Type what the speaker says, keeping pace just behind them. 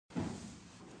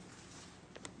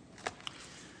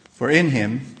For in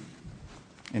him,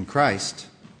 in Christ,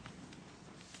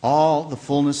 all the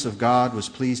fullness of God was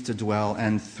pleased to dwell,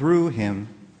 and through him,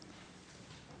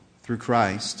 through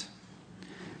Christ,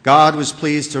 God was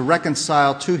pleased to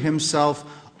reconcile to himself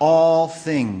all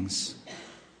things,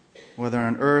 whether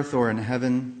on earth or in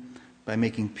heaven, by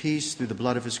making peace through the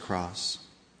blood of his cross.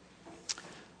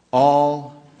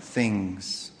 All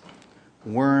things,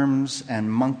 worms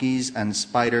and monkeys and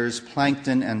spiders,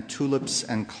 plankton and tulips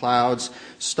and clouds,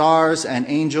 stars and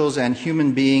angels and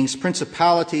human beings,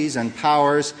 principalities and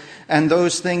powers, and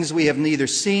those things we have neither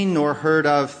seen nor heard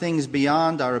of, things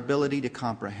beyond our ability to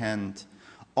comprehend.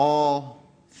 All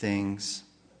things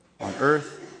on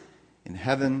earth, in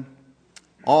heaven,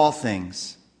 all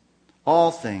things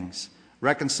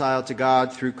reconciled to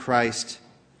God through Christ.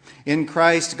 In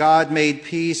Christ, God made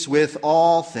peace with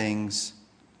all things.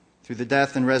 Through the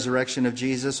death and resurrection of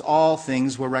Jesus, all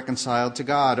things were reconciled to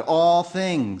God. All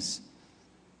things.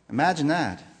 Imagine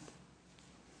that.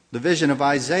 The vision of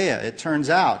Isaiah, it turns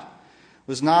out,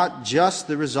 was not just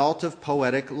the result of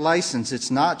poetic license.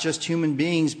 It's not just human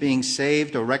beings being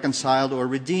saved or reconciled or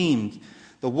redeemed.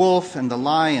 The wolf and the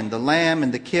lion, the lamb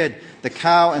and the kid, the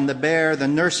cow and the bear, the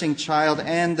nursing child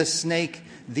and the snake,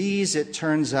 these, it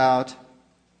turns out,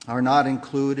 are not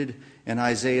included in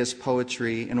Isaiah's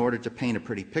poetry in order to paint a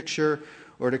pretty picture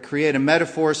or to create a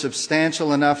metaphor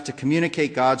substantial enough to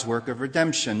communicate God's work of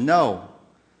redemption. No,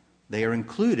 they are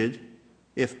included,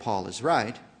 if Paul is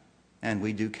right, and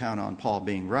we do count on Paul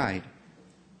being right,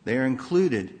 they are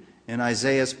included in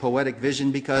Isaiah's poetic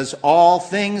vision because all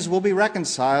things will be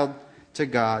reconciled to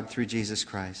God through Jesus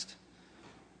Christ.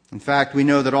 In fact, we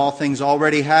know that all things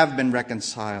already have been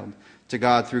reconciled to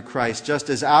God through Christ, just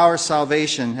as our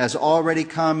salvation has already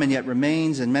come and yet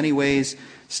remains in many ways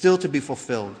still to be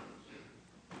fulfilled.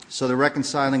 So the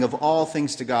reconciling of all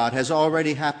things to God has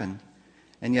already happened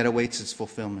and yet awaits its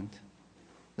fulfillment.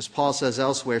 As Paul says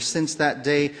elsewhere, since that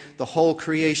day the whole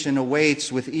creation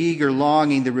awaits with eager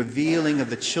longing the revealing of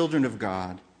the children of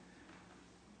God.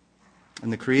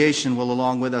 And the creation will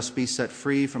along with us be set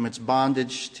free from its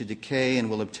bondage to decay and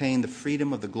will obtain the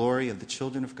freedom of the glory of the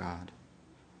children of God.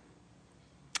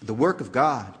 The work of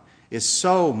God is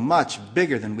so much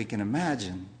bigger than we can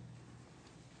imagine.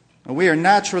 And we are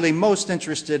naturally most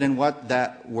interested in what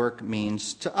that work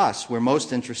means to us. We're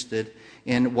most interested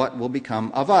in what will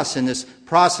become of us in this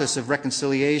process of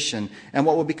reconciliation and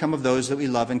what will become of those that we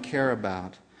love and care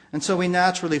about. And so we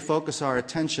naturally focus our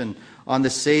attention on the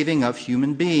saving of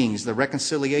human beings, the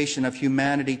reconciliation of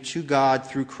humanity to God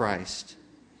through Christ.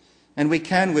 And we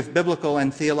can, with biblical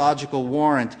and theological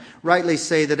warrant, rightly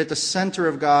say that at the center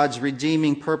of God's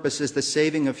redeeming purpose is the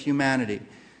saving of humanity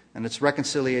and its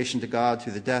reconciliation to God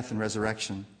through the death and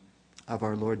resurrection of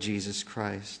our Lord Jesus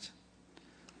Christ.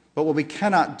 But what we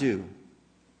cannot do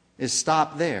is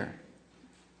stop there.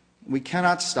 We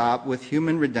cannot stop with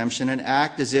human redemption and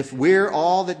act as if we're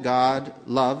all that God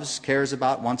loves, cares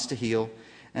about, wants to heal,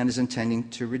 and is intending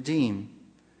to redeem.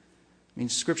 I mean,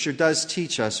 Scripture does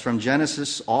teach us from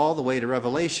Genesis all the way to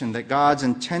Revelation that God's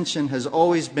intention has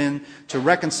always been to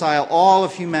reconcile all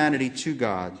of humanity to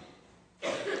God.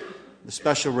 The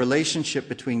special relationship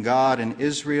between God and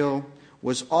Israel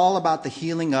was all about the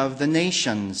healing of the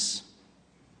nations.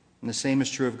 And the same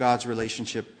is true of God's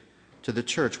relationship to the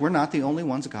church. We're not the only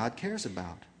ones God cares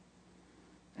about.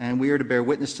 And we are to bear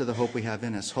witness to the hope we have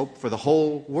in us, hope for the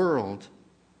whole world.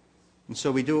 And so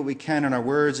we do what we can in our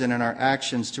words and in our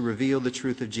actions to reveal the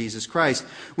truth of Jesus Christ,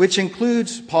 which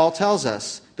includes, Paul tells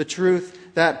us, the truth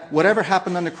that whatever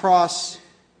happened on the cross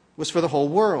was for the whole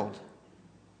world.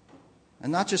 And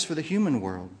not just for the human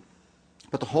world,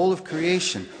 but the whole of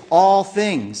creation, all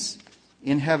things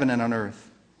in heaven and on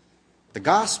earth. The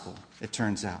gospel, it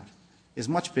turns out, is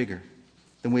much bigger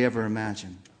than we ever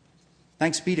imagined.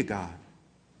 Thanks be to God.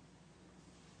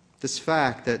 This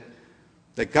fact that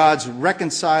God's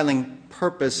reconciling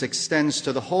purpose extends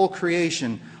to the whole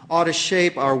creation ought to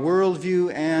shape our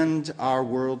worldview and our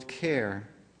world care.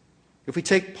 If we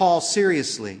take Paul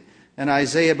seriously and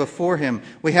Isaiah before him,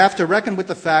 we have to reckon with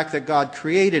the fact that God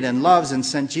created and loves and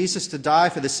sent Jesus to die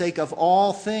for the sake of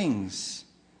all things.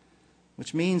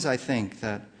 Which means, I think,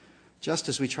 that just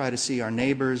as we try to see our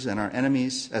neighbors and our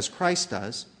enemies as Christ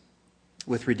does,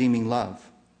 with redeeming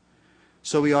love,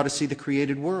 so we ought to see the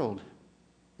created world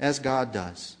as God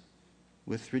does,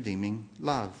 with redeeming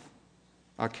love.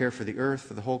 Our care for the earth,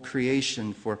 for the whole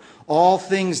creation, for all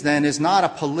things, then, is not a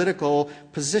political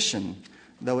position,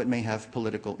 though it may have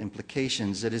political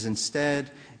implications. It is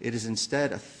instead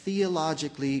a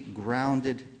theologically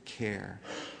grounded care.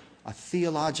 A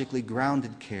theologically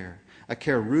grounded care. A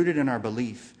care rooted in our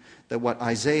belief that what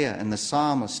Isaiah and the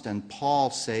psalmist and Paul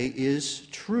say is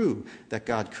true, that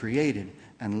God created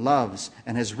and loves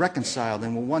and has reconciled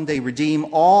and will one day redeem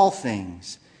all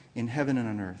things in heaven and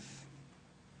on earth.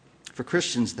 For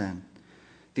Christians, then,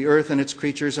 the earth and its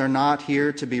creatures are not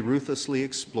here to be ruthlessly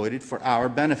exploited for our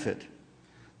benefit.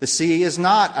 The sea is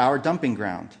not our dumping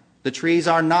ground. The trees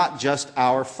are not just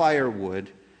our firewood.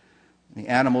 The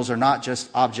animals are not just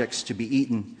objects to be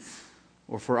eaten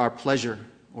or for our pleasure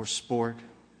or sport.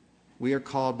 We are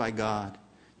called by God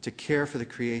to care for the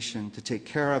creation, to take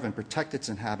care of and protect its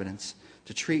inhabitants,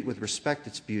 to treat with respect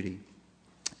its beauty,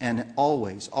 and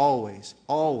always, always,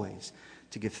 always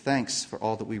to give thanks for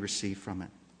all that we receive from it.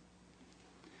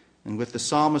 And with the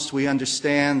psalmist, we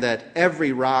understand that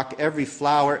every rock, every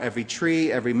flower, every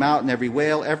tree, every mountain, every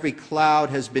whale, every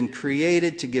cloud has been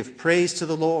created to give praise to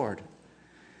the Lord.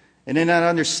 And in that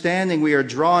understanding, we are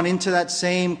drawn into that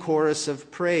same chorus of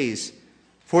praise.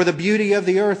 For the beauty of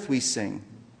the earth we sing.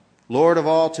 Lord of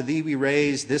all, to thee we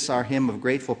raise this our hymn of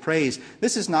grateful praise.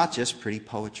 This is not just pretty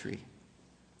poetry.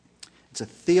 It's a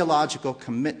theological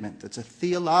commitment. It's a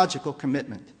theological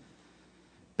commitment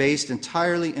based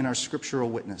entirely in our scriptural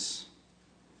witness.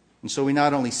 And so we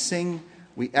not only sing,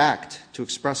 we act to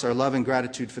express our love and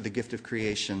gratitude for the gift of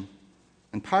creation.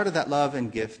 And part of that love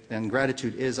and gift and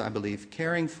gratitude is, I believe,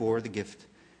 caring for the gift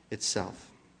itself.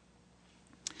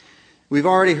 We've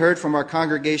already heard from our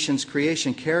congregation's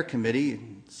Creation Care Committee. It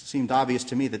seemed obvious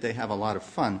to me that they have a lot of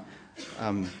fun.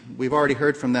 We've already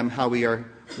heard from them how we are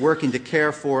working to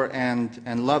care for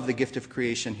and love the gift of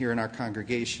creation here in our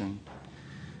congregation.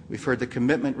 We've heard the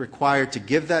commitment required to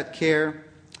give that care.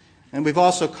 And we've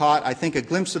also caught, I think, a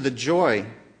glimpse of the joy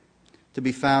to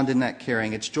be found in that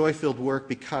caring. It's joy-filled work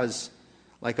because,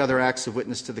 like other acts of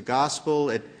witness to the gospel,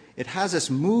 it has us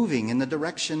moving in the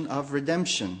direction of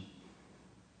redemption.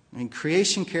 I mean,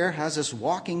 creation care has us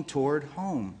walking toward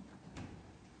home.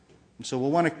 And so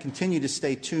we'll want to continue to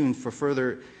stay tuned for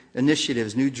further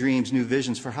initiatives, new dreams, new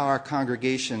visions for how our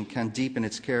congregation can deepen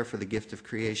its care for the gift of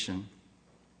creation.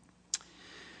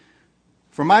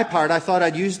 For my part, I thought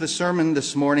I'd use the sermon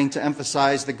this morning to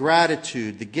emphasize the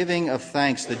gratitude, the giving of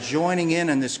thanks, the joining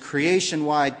in this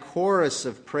creation-wide chorus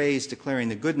of praise declaring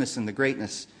the goodness and the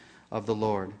greatness of the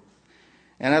Lord.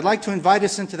 And I'd like to invite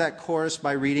us into that chorus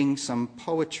by reading some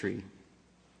poetry.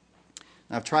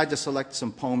 Now, I've tried to select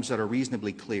some poems that are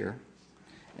reasonably clear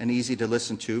and easy to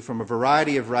listen to from a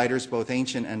variety of writers, both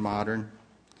ancient and modern.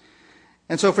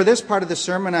 And so for this part of the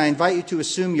sermon, I invite you to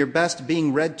assume your best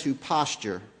being read to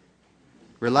posture.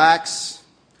 Relax,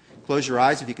 close your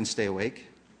eyes if you can stay awake.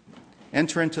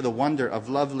 Enter into the wonder of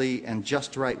lovely and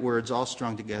just right words all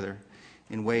strung together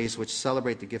in ways which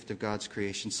celebrate the gift of God's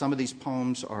creation. Some of these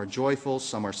poems are joyful,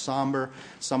 some are somber,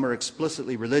 some are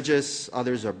explicitly religious,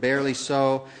 others are barely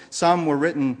so. Some were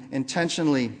written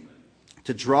intentionally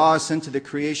to draw us into the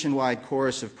creation-wide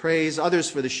chorus of praise, others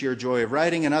for the sheer joy of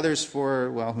writing, and others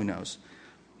for, well, who knows.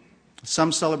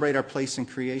 Some celebrate our place in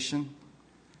creation.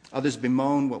 Others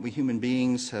bemoan what we human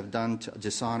beings have done to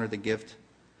dishonor the gift.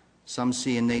 Some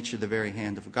see in nature the very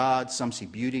hand of God. Some see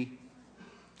beauty.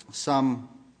 Some,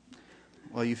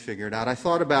 well, you figure it out. I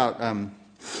thought about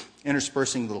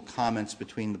interspersing little comments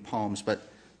between the poems, but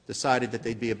decided that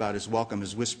they'd be about as welcome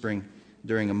as whispering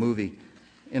during a movie,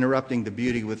 interrupting the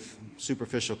beauty with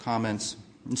superficial comments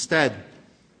instead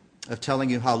of telling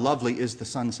you how lovely is the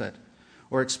sunset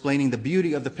or explaining the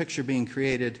beauty of the picture being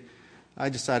created. I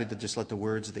decided to just let the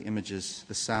words, the images,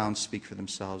 the sounds speak for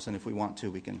themselves, and if we want to,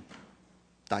 we can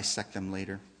dissect them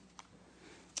later.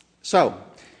 So,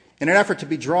 in an effort to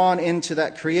be drawn into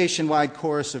that creation-wide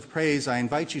chorus of praise, I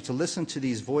invite you to listen to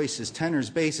these voices, tenors,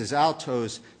 basses,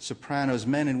 altos, sopranos,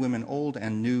 men and women, old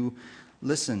and new.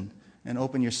 Listen and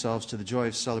open yourselves to the joy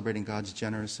of celebrating God's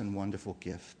generous and wonderful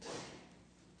gift.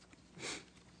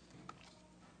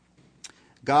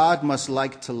 God Must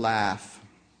Like to Laugh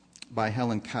by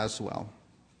Helen Caswell.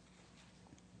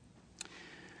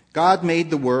 God made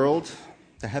the world,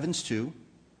 the heavens too,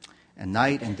 and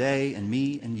night and day and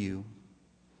me and you.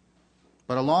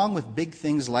 But along with big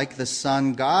things like the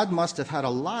sun, God must have had a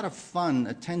lot of fun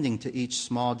attending to each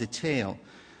small detail.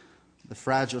 The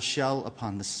fragile shell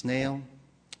upon the snail,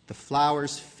 the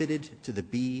flowers fitted to the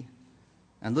bee,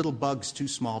 and little bugs too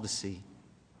small to see.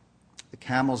 The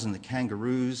camels and the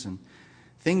kangaroos and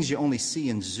things you only see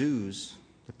in zoos.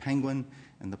 The penguin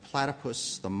and the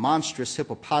platypus, the monstrous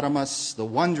hippopotamus, the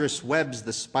wondrous webs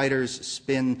the spiders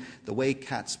spin, the way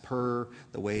cats purr,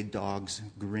 the way dogs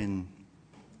grin.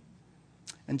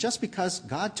 And just because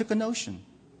God took a notion,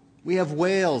 we have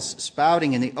whales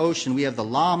spouting in the ocean, we have the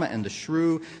llama and the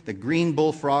shrew, the green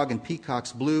bullfrog and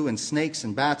peacock's blue, and snakes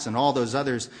and bats and all those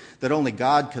others that only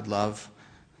God could love.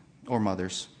 or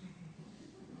mothers.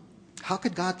 How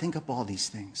could God think up all these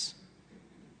things?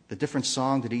 The different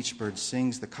song that each bird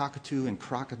sings, the cockatoo and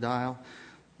crocodile,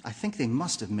 I think they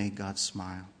must have made God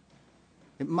smile.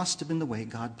 It must have been the way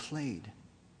God played.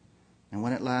 And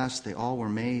when at last they all were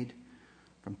made,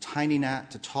 from tiny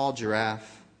gnat to tall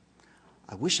giraffe,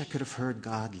 I wish I could have heard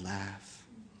God laugh.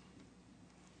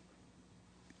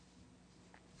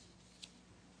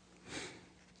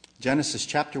 Genesis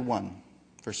chapter 1,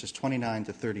 verses 29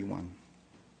 to 31.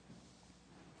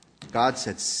 God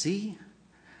said, "See,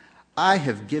 I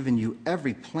have given you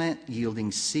every plant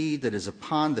yielding seed that is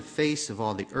upon the face of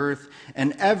all the earth,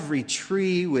 and every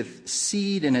tree with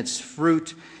seed in its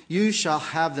fruit. You shall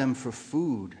have them for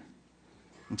food.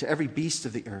 And to every beast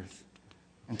of the earth,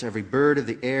 and to every bird of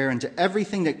the air, and to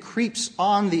everything that creeps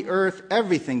on the earth,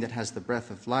 everything that has the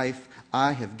breath of life,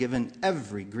 I have given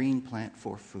every green plant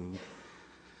for food."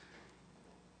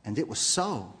 And it was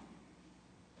so.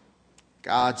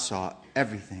 God saw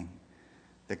everything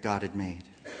that God had made.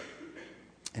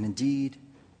 And indeed,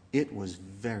 it was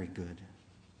very good.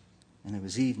 And it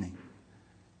was evening,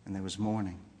 and there was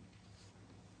morning,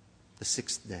 the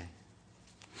sixth day.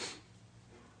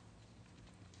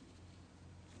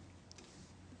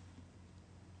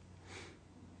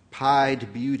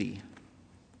 Pied Beauty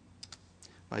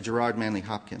by Gerard Manley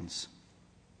Hopkins.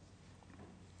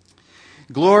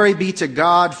 Glory be to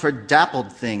God for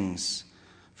dappled things,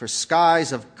 for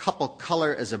skies of couple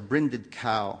color as a brinded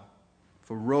cow,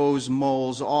 for rose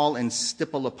moles all in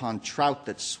stipple upon trout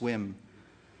that swim,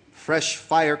 fresh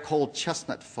fire-cold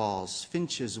chestnut falls,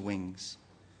 finches' wings,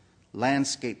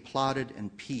 landscape plotted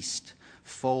and pieced,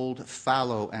 fold,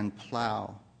 fallow, and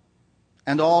plow,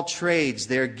 and all trades,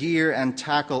 their gear and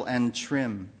tackle and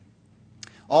trim,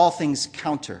 all things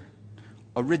counter,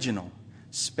 original,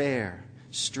 spare,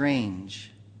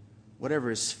 strange,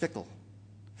 whatever is fickle,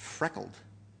 freckled,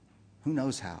 who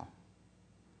knows how,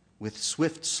 with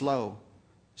swift, slow,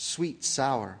 sweet,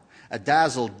 sour, a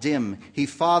dazzle dim, he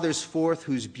fathers forth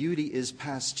whose beauty is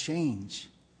past change.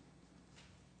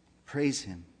 Praise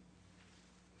him.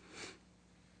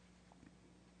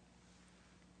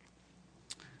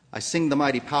 I sing the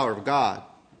mighty power of God,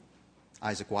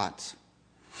 Isaac Watts.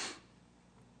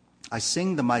 I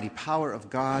sing the mighty power of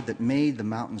God that made the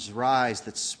mountains rise,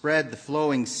 that spread the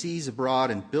flowing seas abroad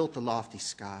and built the lofty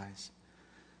skies.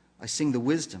 I sing the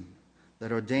wisdom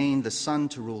that ordained the sun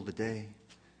to rule the day.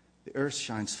 The earth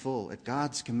shines full at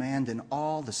God's command, and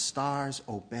all the stars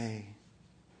obey.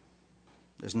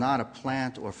 There's not a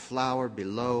plant or flower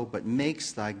below, but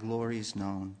makes thy glories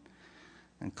known.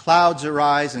 And clouds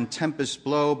arise and tempests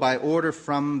blow by order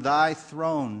from thy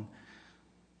throne,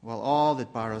 while all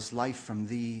that borrows life from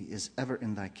thee is ever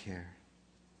in thy care.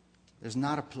 There's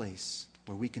not a place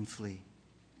where we can flee,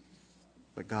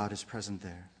 but God is present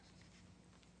there.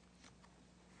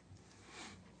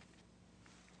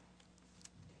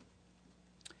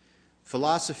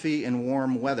 Philosophy in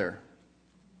Warm Weather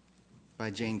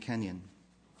by Jane Kenyon.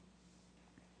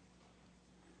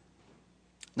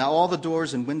 Now all the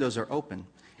doors and windows are open,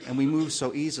 and we move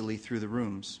so easily through the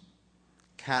rooms.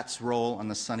 Cats roll on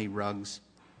the sunny rugs,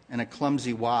 and a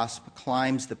clumsy wasp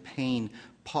climbs the pane,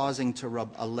 pausing to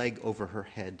rub a leg over her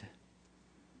head.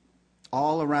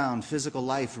 All around, physical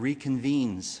life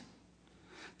reconvenes.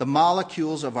 The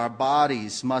molecules of our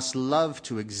bodies must love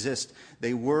to exist.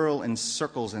 They whirl in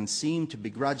circles and seem to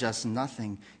begrudge us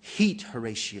nothing. Heat,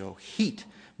 Horatio, heat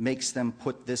makes them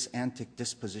put this antic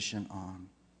disposition on.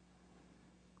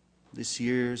 This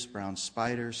year's brown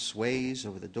spider sways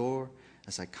over the door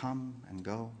as I come and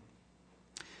go.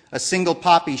 A single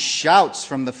poppy shouts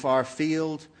from the far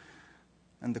field,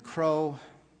 and the crow,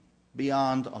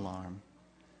 beyond alarm,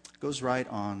 goes right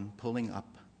on pulling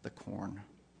up the corn.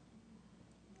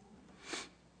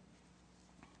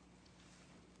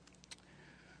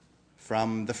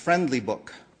 From The Friendly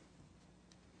Book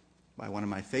by one of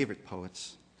my favorite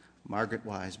poets, Margaret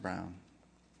Wise Brown.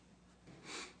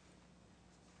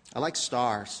 I like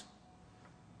stars.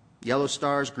 Yellow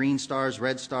stars, green stars,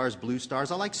 red stars, blue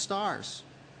stars. I like stars.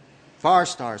 Far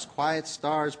stars, quiet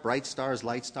stars, bright stars,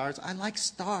 light stars. I like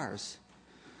stars.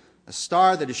 A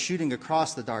star that is shooting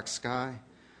across the dark sky.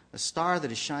 A star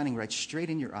that is shining right straight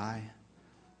in your eye.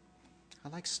 I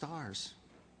like stars.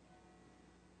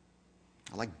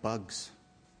 I like bugs.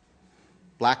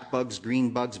 Black bugs, green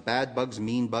bugs, bad bugs,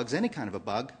 mean bugs, any kind of a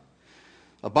bug.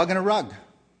 A bug in a rug.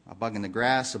 A bug in the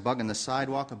grass, a bug in the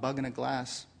sidewalk, a bug in a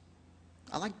glass.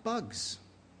 I like bugs.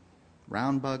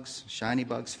 Round bugs, shiny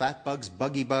bugs, fat bugs,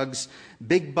 buggy bugs,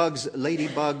 big bugs, lady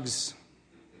bugs.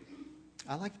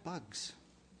 I like bugs.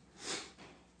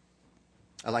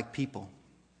 I like people.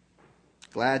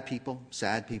 Glad people,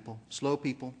 sad people, slow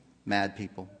people, Mad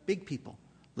people, big people,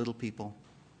 little people.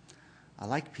 I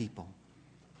like people.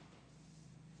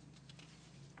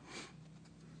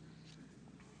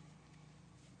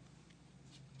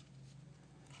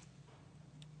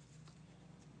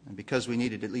 And because we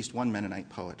needed at least one Mennonite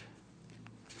poet,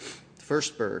 The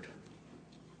First Bird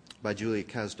by Julia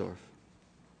Kasdorf.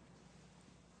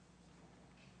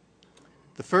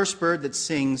 The first bird that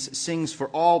sings for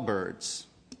all birds,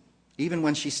 even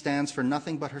when she stands for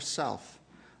nothing but herself,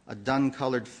 a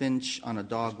dun-colored finch on a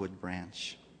dogwood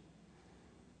branch.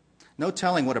 No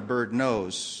telling what a bird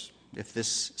knows, if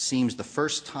this seems the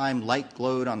first time light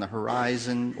glowed on the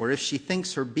horizon, or if she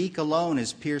thinks her beak alone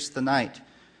has pierced the night.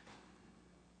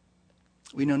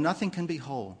 We know nothing can be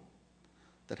whole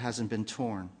that hasn't been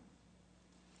torn.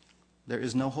 There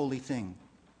is no holy thing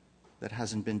that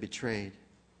hasn't been betrayed.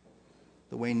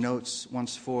 The way notes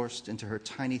once forced into her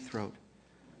tiny throat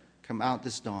come out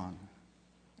this dawn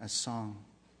as song.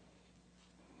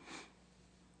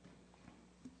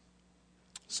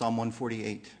 Psalm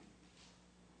 148.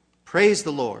 Praise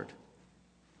the Lord.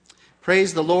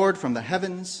 Praise the Lord from the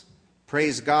heavens.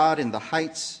 Praise God in the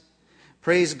heights.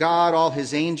 Praise God, all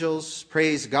his angels.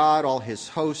 Praise God, all his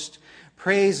host.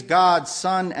 Praise God,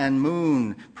 sun and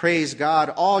moon. Praise God,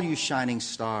 all you shining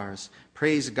stars.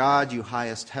 Praise God, you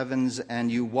highest heavens,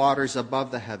 and you waters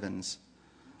above the heavens.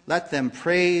 Let them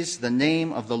praise the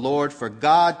name of the Lord, for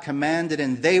God commanded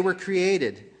and they were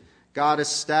created. God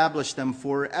established them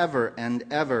forever and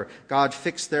ever. God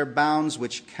fixed their bounds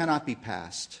which cannot be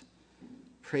passed.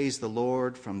 Praise the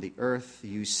Lord from the earth,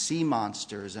 you sea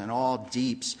monsters and all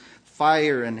deeps,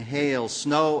 fire and hail,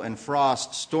 snow and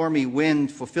frost, stormy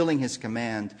wind fulfilling his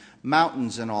command,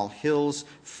 mountains and all hills,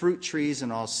 fruit trees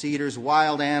and all cedars,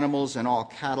 wild animals and all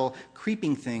cattle,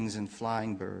 creeping things and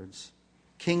flying birds,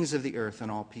 kings of the earth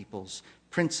and all peoples,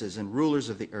 princes and rulers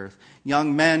of the earth,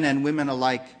 young men and women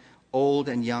alike, old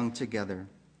and young together.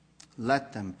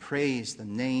 Let them praise the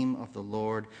name of the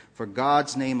Lord, for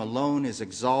God's name alone is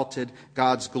exalted.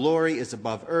 God's glory is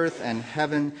above earth and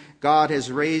heaven. God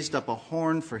has raised up a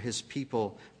horn for his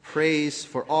people. Praise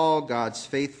for all God's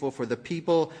faithful, for the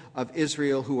people of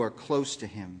Israel who are close to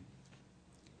him.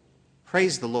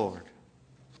 Praise the Lord.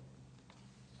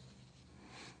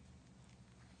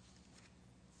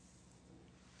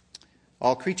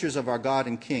 All Creatures of Our God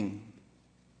and King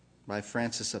by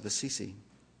Francis of Assisi.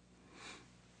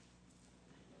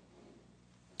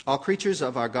 All creatures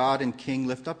of our God and King,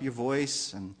 lift up your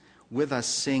voice and with us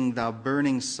sing, thou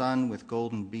burning sun with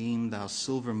golden beam, thou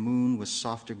silver moon with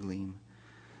softer gleam,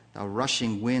 thou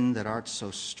rushing wind that art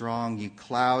so strong, ye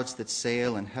clouds that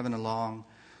sail in heaven along,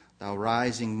 thou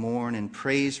rising morn, in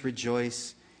praise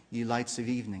rejoice, ye lights of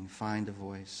evening find a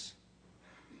voice.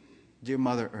 Dear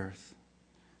Mother Earth,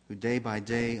 who day by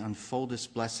day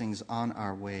unfoldest blessings on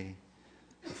our way,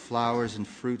 the flowers and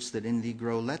fruits that in thee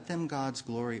grow, let them God's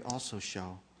glory also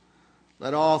show.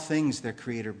 Let all things their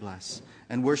Creator bless,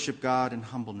 and worship God in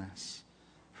humbleness.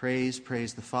 Praise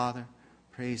the Father,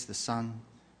 praise the Son,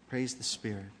 praise the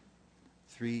Spirit,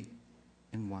 three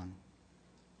in one.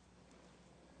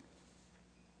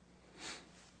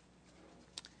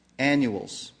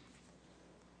 Annuals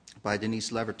by Denise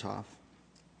Levertov.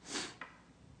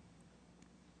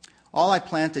 All I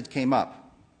planted came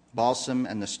up, balsam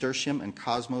and nasturtium and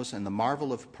cosmos and the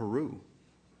marvel of Peru.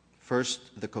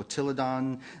 First the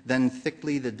cotyledon, then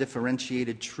thickly the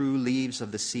differentiated true leaves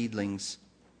of the seedlings.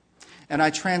 And I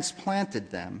transplanted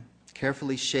them,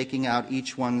 carefully shaking out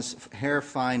each one's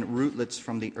hair-fine rootlets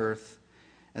from the earth,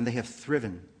 and they have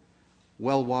thriven,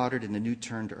 well-watered in the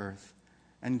new-turned earth,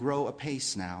 and grow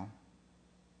apace now.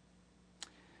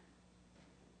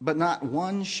 But not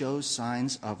one shows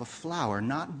signs of a flower,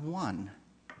 not one.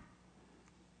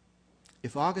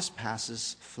 If August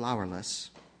passes flowerless,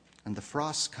 and the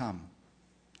frosts come,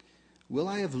 will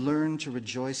I have learned to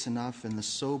rejoice enough in the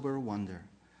sober wonder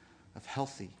of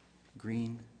healthy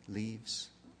green leaves?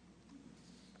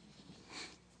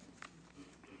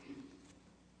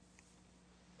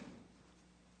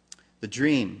 The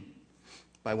Dream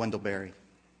by Wendell Berry.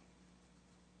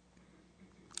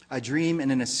 I dream in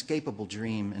an inescapable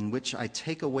dream in which I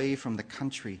take away from the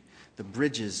country the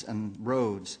bridges and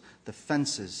roads, the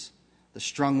fences, the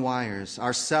strung wires,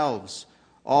 ourselves,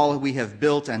 all we have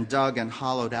built and dug and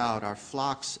hollowed out, our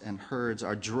flocks and herds,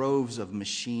 our droves of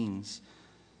machines.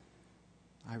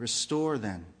 I restore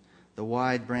then the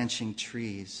wide branching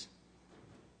trees.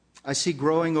 I see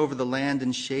growing over the land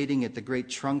and shading it the great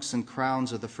trunks and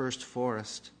crowns of the first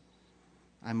forest.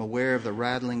 I am aware of the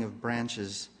rattling of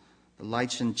branches, the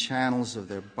lichen channels of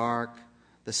their bark,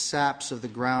 the saps of the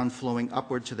ground flowing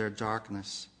upward to their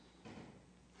darkness.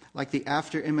 Like the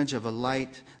after-image of a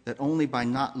light that only by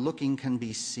not looking can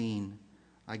be seen,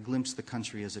 I glimpsed the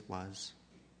country as it was.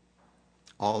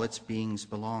 All its beings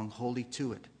belong wholly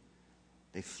to it.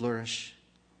 They flourish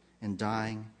in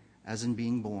dying as in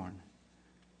being born.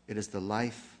 It is the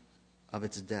life of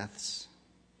its deaths.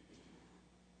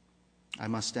 I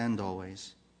must end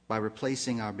always by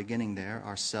replacing our beginning there,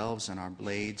 ourselves and our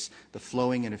blades, the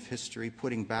flowing in of history,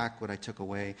 putting back what I took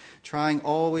away, trying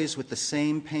always with the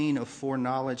same pain of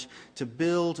foreknowledge to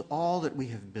build all that we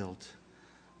have built,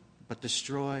 but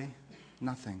destroy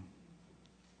nothing.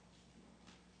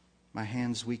 My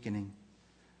hands weakening,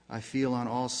 I feel on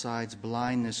all sides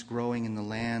blindness growing in the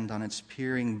land on its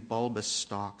peering bulbous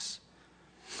stalks.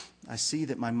 I see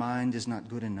that my mind is not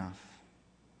good enough.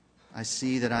 I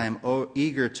see that I am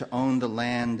eager to own the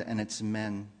land and its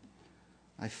men.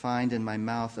 I find in my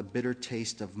mouth a bitter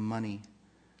taste of money,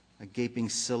 a gaping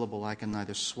syllable I can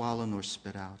neither swallow nor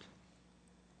spit out.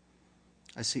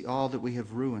 I see all that we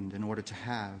have ruined in order to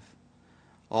have,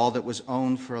 all that was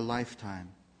owned for a lifetime,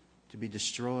 to be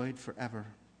destroyed forever.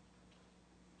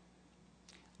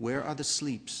 Where are the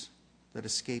sleeps that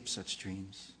escape such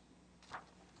dreams?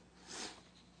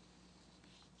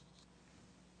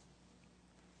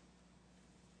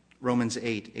 Romans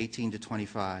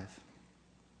 8:18-25.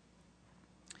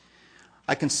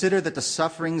 I consider that the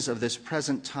sufferings of this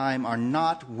present time are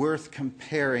not worth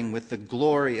comparing with the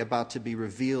glory about to be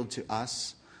revealed to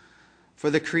us. For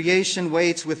the creation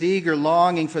waits with eager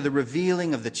longing for the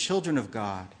revealing of the children of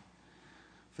God.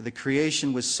 For the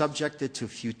creation was subjected to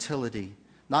futility,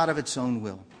 not of its own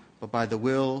will, but by the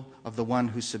will of the one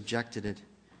who subjected it,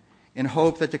 in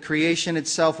hope that the creation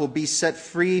itself will be set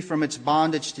free from its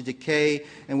bondage to decay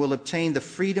and will obtain the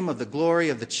freedom of the glory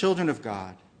of the children of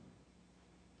God.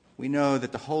 We know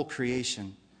that the whole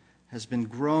creation has been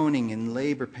groaning in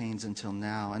labor pains until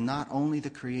now, and not only the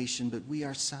creation, but we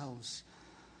ourselves,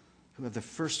 who have the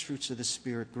first fruits of the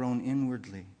Spirit, groan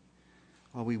inwardly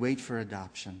while we wait for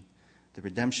adoption, the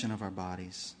redemption of our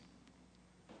bodies.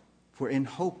 For in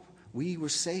hope we were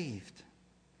saved.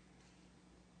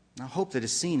 Now, hope that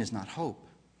is seen is not hope,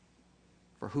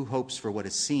 for who hopes for what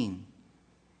is seen?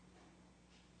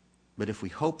 But if we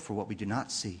hope for what we do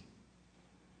not see,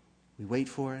 we wait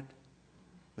for it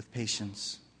with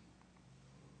patience.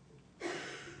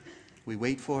 We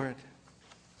wait for it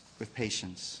with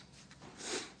patience.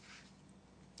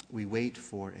 We wait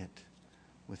for it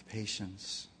with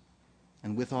patience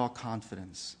and with all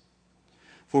confidence.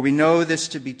 For we know this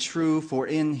to be true, for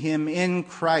in him, in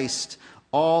Christ,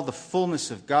 all the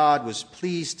fullness of God was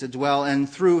pleased to dwell, and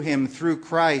through him, through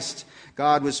Christ,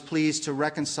 God was pleased to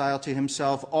reconcile to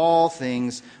himself all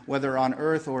things, whether on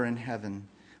earth or in heaven,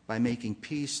 by making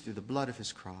peace through the blood of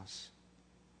his cross.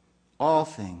 All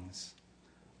things,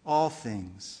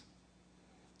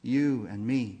 you and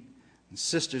me, and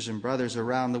sisters and brothers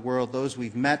around the world, those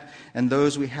we've met and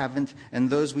those we haven't, and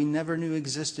those we never knew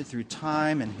existed through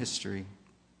time and history,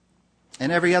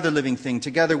 and every other living thing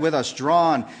together with us,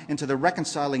 drawn into the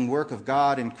reconciling work of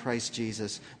God in Christ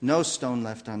Jesus. No stone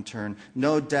left unturned,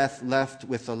 no death left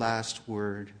with the last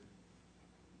word.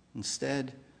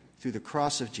 Instead, through the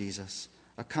cross of Jesus,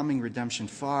 a coming redemption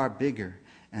far bigger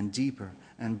and deeper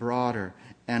and broader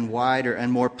and wider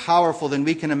and more powerful than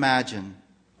we can imagine.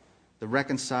 The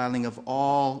reconciling of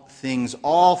all things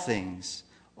on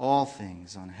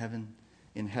heaven,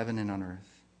 in heaven and on earth.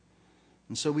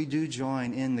 And so we do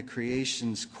join in the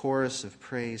creation's chorus of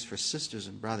praise for sisters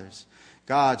and brothers.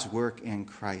 God's work in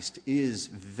Christ is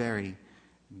very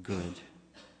good.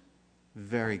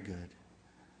 Very good.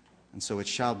 And so it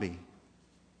shall be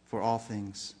for all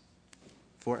things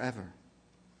forever.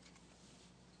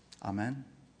 Amen.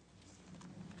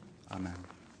 Amen.